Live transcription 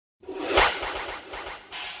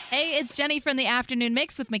Hey, it's Jenny from the Afternoon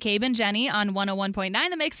Mix with McCabe and Jenny on 101.9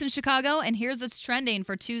 The Mix in Chicago, and here's what's trending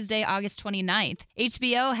for Tuesday, August 29th.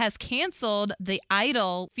 HBO has canceled The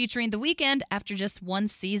Idol featuring The Weeknd after just one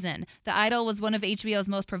season. The Idol was one of HBO's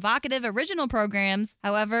most provocative original programs.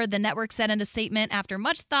 However, the network said in a statement, after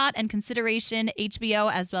much thought and consideration,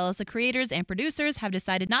 HBO, as well as the creators and producers, have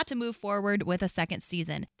decided not to move forward with a second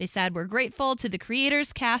season. They said, "We're grateful to the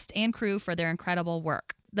creators, cast, and crew for their incredible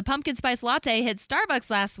work." The pumpkin spice latte hit Starbucks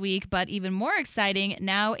last week, but even more exciting,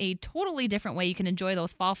 now a totally different way you can enjoy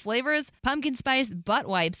those fall flavors. Pumpkin spice butt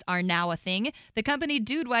wipes are now a thing. The company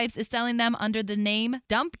Dude Wipes is selling them under the name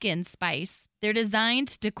Dumpkin Spice. They're designed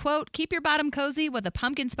to, quote, keep your bottom cozy with a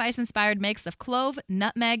pumpkin spice-inspired mix of clove,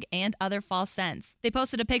 nutmeg, and other fall scents. They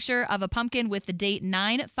posted a picture of a pumpkin with the date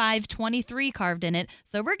 9/5/23 carved in it,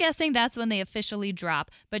 so we're guessing that's when they officially drop.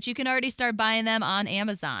 But you can already start buying them on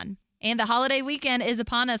Amazon. And the holiday weekend is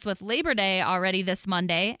upon us with Labor Day already this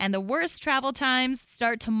Monday, and the worst travel times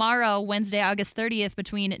start tomorrow, Wednesday, August 30th,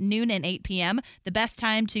 between noon and 8 p.m. The best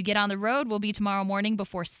time to get on the road will be tomorrow morning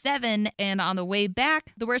before 7, and on the way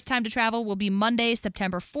back, the worst time to travel will be Monday,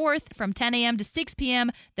 September 4th, from 10 a.m. to 6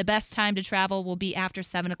 p.m. The best time to travel will be after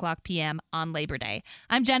 7 o'clock p.m. on Labor Day.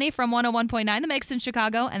 I'm Jenny from 101.9 The Mix in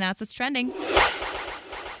Chicago, and that's what's trending.